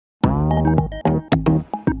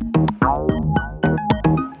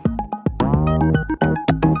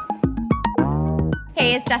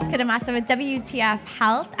Hey, it's Jessica DeMassa with WTF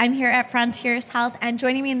Health. I'm here at Frontiers Health, and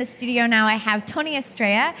joining me in the studio now, I have Tony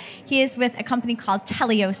Estrella. He is with a company called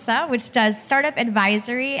Teliosa, which does startup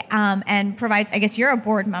advisory and provides, I guess you're a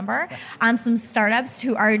board member, on some startups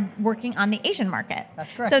who are working on the Asian market.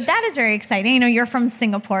 That's correct. So that is very exciting. You know, you're from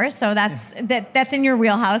Singapore, so that's in your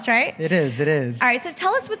wheelhouse, right? It is. All right, so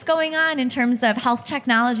tell us what's going on in terms of health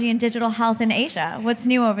technology and digital health in Asia. What's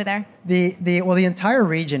new over there? The entire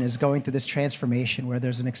region is going through this transformation where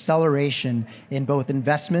there's an acceleration in both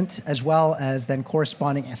investment as well as then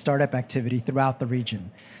corresponding startup activity throughout the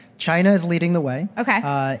region. China is leading the way. Okay.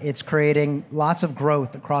 It's creating lots of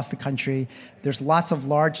growth across the country. There's lots of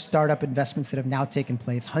large startup investments that have now taken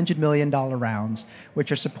place, $100 million rounds,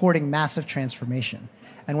 which are supporting massive transformation.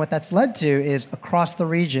 And what that's led to is across the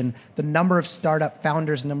region, the number of startup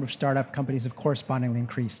founders, the number of startup companies have correspondingly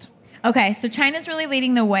increased. Okay, so China's really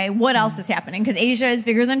leading the way. What else is happening? Because Asia is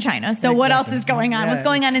bigger than China. So what else is going on? Yeah. What's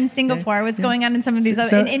going on in Singapore? What's going on in some of these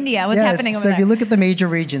other, in India? What's happening over there? So if you look at the major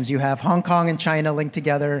regions, you have Hong Kong and China linked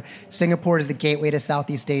together. Singapore is the gateway to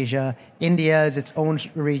Southeast Asia. India is its own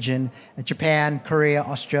region. And Japan, Korea,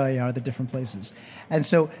 Australia are the different places. And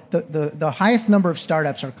so the highest number of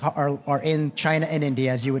startups are in China and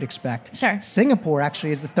India, as you would expect. Sure. Singapore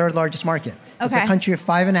actually is the third largest market. It's a country of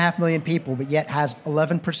 5.5 million people, but yet has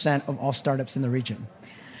 11% of all startups in the region.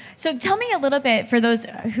 So tell me a little bit, for those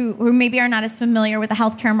who maybe are not as familiar with the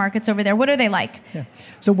healthcare markets over there, what are they like? Yeah.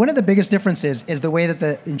 So one of the biggest differences is the way that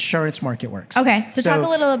the insurance market works. Okay, so talk a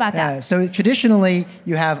little about that. So traditionally,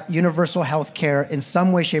 you have universal health care in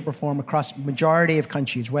some way, shape, or form across the majority of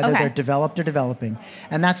countries, whether they're developed or developing.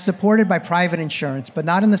 And that's supported by private insurance, but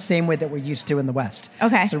not in the same way that we're used to in the West.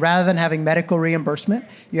 Okay. So rather than having medical reimbursement,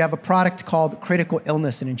 you have a product called critical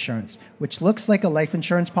illness insurance, which looks like a life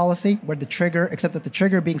insurance policy, where the trigger, except that the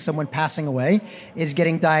trigger being someone passing away, is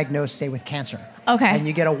getting diagnosed, say, with cancer. Okay. And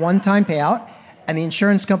you get a one-time payout, and the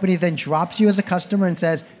insurance company then drops you as a customer and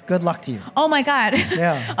says, good luck to you. Oh my God.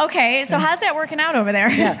 Yeah. Okay, so how's that working out over there?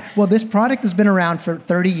 Yeah, well, this product has been around for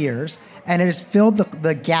 30 years, and it has filled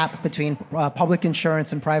the gap between public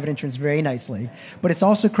insurance and private insurance very nicely. But it's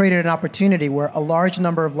also created an opportunity where a large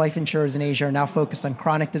number of life insurers in Asia are now focused on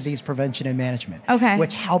chronic disease prevention and management,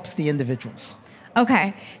 which helps the individuals.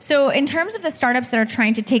 Okay. So in terms of the startups that are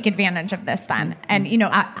trying to take advantage of this then, and,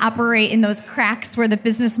 operate in those cracks where the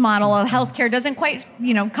business model of healthcare doesn't quite,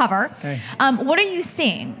 cover, what are you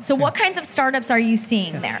seeing? So what kinds of startups are you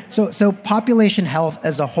seeing there? So population health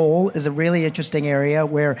as a whole is a really interesting area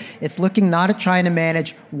where it's looking not at trying to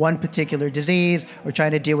manage one particular disease or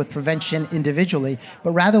trying to deal with prevention individually,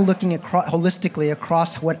 but rather looking at holistically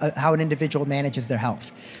across how an individual manages their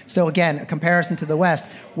health. So again, a comparison to the West,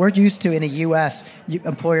 we're used to in the U.S.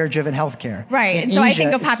 employer-driven healthcare. Right. In and so Asia, I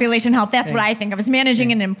think of population health. That's what I think of, as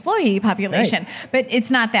managing an employee population. Right. But it's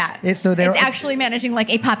not that. It's actually managing like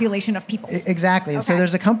a population of people. Exactly. And so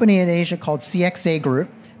there's a company in Asia called CXA Group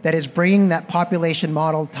that is bringing that population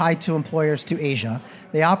model tied to employers to Asia.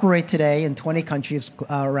 They operate today in 20 countries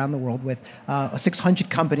around the world with 600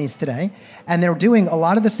 companies today. And they're doing a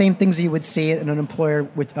lot of the same things you would see in an employer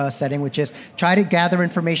setting, which is try to gather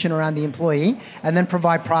information around the employee and then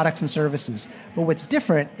provide products and services. But what's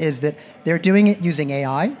different is that they're doing it using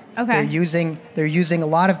AI. Okay. They're using a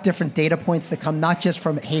lot of different data points that come not just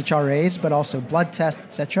from HRAs, but also blood tests,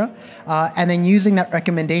 et cetera. And then using that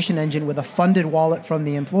recommendation engine with a funded wallet from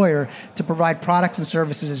the employer to provide products and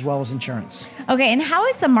services as well as insurance. Okay, and how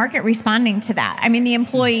is the market responding to that? I mean, the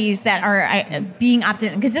employees that are being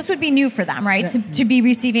opted in, because this would be new for them, right? Yeah. To be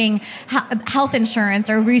receiving health insurance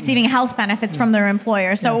or receiving health benefits from their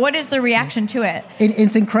employer. So what is the reaction to it?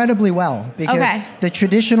 It's incredibly well, because the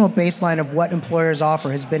traditional baseline of what employers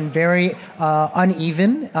offer has been very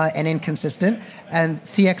uneven and inconsistent. And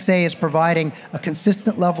CXA is providing a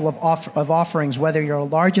consistent level of offerings, whether you're a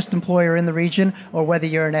largest employer in the region or whether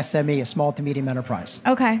you're an SME, a small to medium enterprise.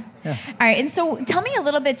 Okay. Yeah. All right. And so tell me a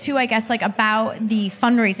little bit too, I guess, like about the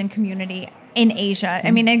fundraising community in Asia. Mm-hmm.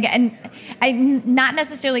 I mean, again, not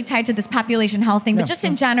necessarily tied to this population health thing, but just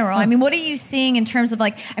in general. I mean, what are you seeing in terms of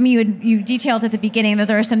you detailed at the beginning that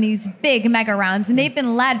there are some of these big mega rounds, and they've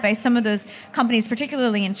been led by some of those companies,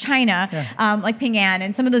 particularly in China, like Ping An,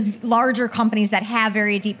 and some of those larger companies that have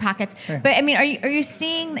very deep pockets. Right. But I mean, are you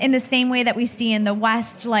seeing in the same way that we see in the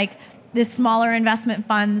West, like the smaller investment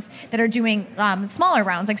funds that are doing smaller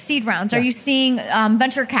rounds, like seed rounds? Are you seeing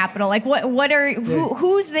venture capital? Like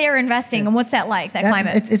who's there investing, and what's that like, that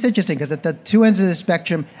climate? It's interesting because at the two ends of the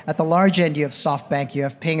spectrum, at the large end, you have SoftBank, you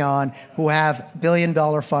have Ping An, who have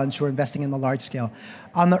billion-dollar funds who are investing in the large scale.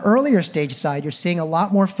 On the earlier stage side, you're seeing a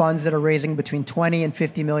lot more funds that are raising between $20 and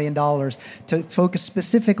 $50 million to focus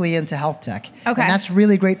specifically into health tech. Okay. And that's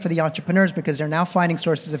really great for the entrepreneurs because they're now finding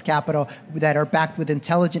sources of capital that are backed with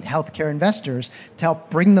intelligent healthcare investors to help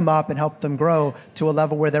bring them up and help them grow to a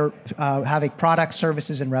level where they're having products,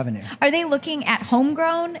 services, and revenue. Are they looking at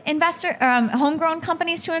homegrown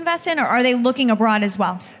companies to invest in, or are they looking abroad as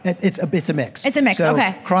well? It's a mix. It's a mix, so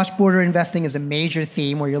okay. Cross-border investing is a major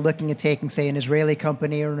theme where you're looking at taking, say, an Israeli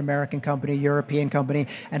company or an American company, European company,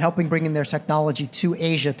 and helping bring in their technology to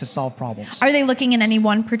Asia to solve problems. Are they looking in any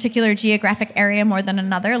one particular geographic area more than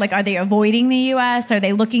another? Like, are they avoiding the U.S.? Are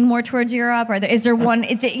they looking more towards Europe? Is there one?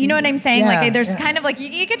 You know what I'm saying? Yeah, like, there's kind of like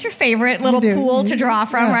you get your favorite little pool to draw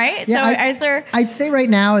from, right? Yeah, so, is there? I'd say right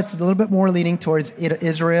now it's a little bit more leaning towards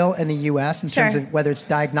Israel and the U.S. in terms of whether it's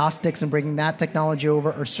diagnostics and bringing that technology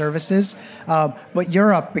over or services. But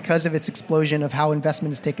Europe, because of its explosion of how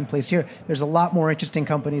investment is taking place here, there's a lot more interesting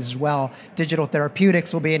companies as well. Digital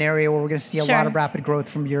therapeutics will be an area where we're going to see a lot of rapid growth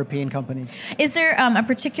from European companies. Is there a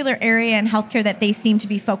particular area in healthcare that they seem to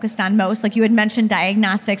be focused on most? Like you had mentioned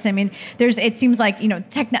diagnostics. I mean, it seems like,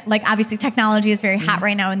 obviously technology is very hot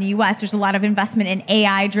right now in the U.S. There's a lot of investment in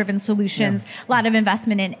AI-driven solutions, a lot of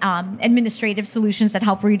investment in administrative solutions that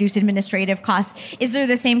help reduce administrative costs. Is there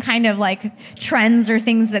the same kind of like trends or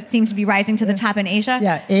things that seem to be rising to the top in Asia?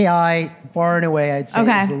 Yeah, AI, far and away, I'd say,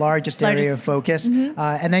 is the largest area of focus.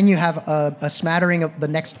 And then you have a smattering of the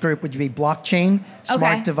next group, which would be blockchain,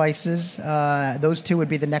 smart devices. Those two would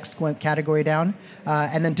be the next category down.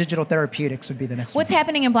 And then digital therapeutics would be the next one. What's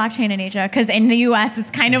happening in blockchain in Asia? Because in the U.S.,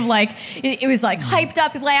 it's kind of like, it was like hyped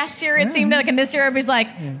up last year, it seemed like, and this year it was like,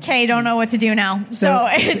 okay, don't know what to do now. So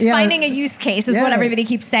it's finding a use case is what everybody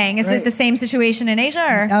keeps saying. Is it the same situation in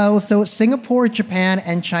Asia? Or? So Singapore, Japan,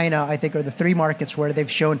 and China, I think, are the three markets where they've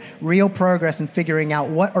shown real progress in figuring out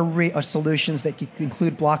what are solutions that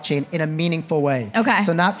include blockchain in a meaningful way. Okay.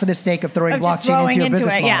 So not for the sake of throwing blockchain into a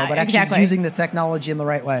business model, but actually using the technology in the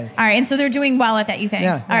right way. All right, and so they're doing well at that, you think?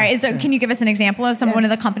 Yeah. All right, can you give us an example of one of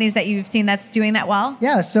the companies that you've seen that's doing that well?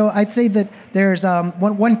 Yeah, so I'd say that there's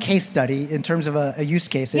one case study in terms of a use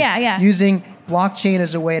case. Using blockchain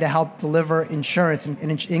as a way to help deliver insurance and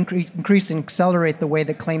increase and accelerate the way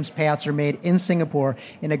that claims payouts are made in Singapore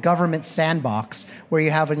in a government sandbox where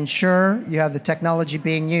you have an insurer, you have the technology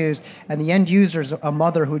being used, and the end user is a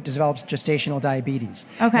mother who develops gestational diabetes.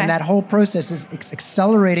 Okay. And that whole process is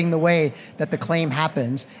accelerating the way that the claim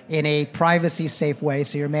happens in a privacy-safe way,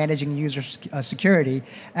 so you're managing user security.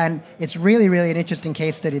 And it's really, really an interesting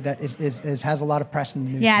case study that has a lot of press in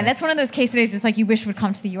the news. Yeah, that's one of those case studies it's like you wish would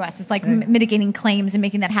come to the U.S. It's like mitigating claims and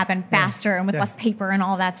making that happen faster and with less paper and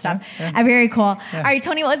all that stuff. Very cool. All right,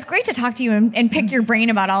 Tony, well, it's great to talk to you and pick your brain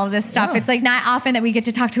about all of this stuff. It's like not often that we get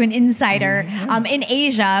to talk to an insider in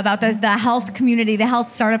Asia about the health community, the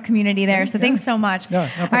health startup community there. So thanks so much. All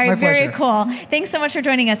right, very cool. Thanks so much for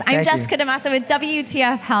joining us. I'm Jessica DeMassa with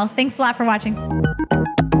WTF Health. Thanks a lot for watching.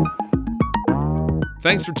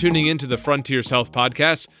 Thanks for tuning in to the Frontiers Health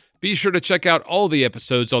Podcast. Be sure to check out all the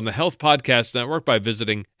episodes on the Health Podcast Network by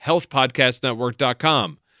visiting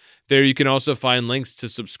healthpodcastnetwork.com. There you can also find links to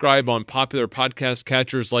subscribe on popular podcast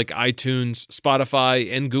catchers like iTunes,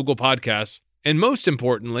 Spotify, and Google Podcasts. And most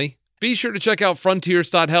importantly, be sure to check out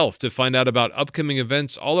Frontiers.health to find out about upcoming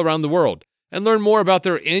events all around the world and learn more about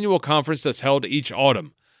their annual conference that's held each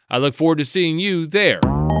autumn. I look forward to seeing you there.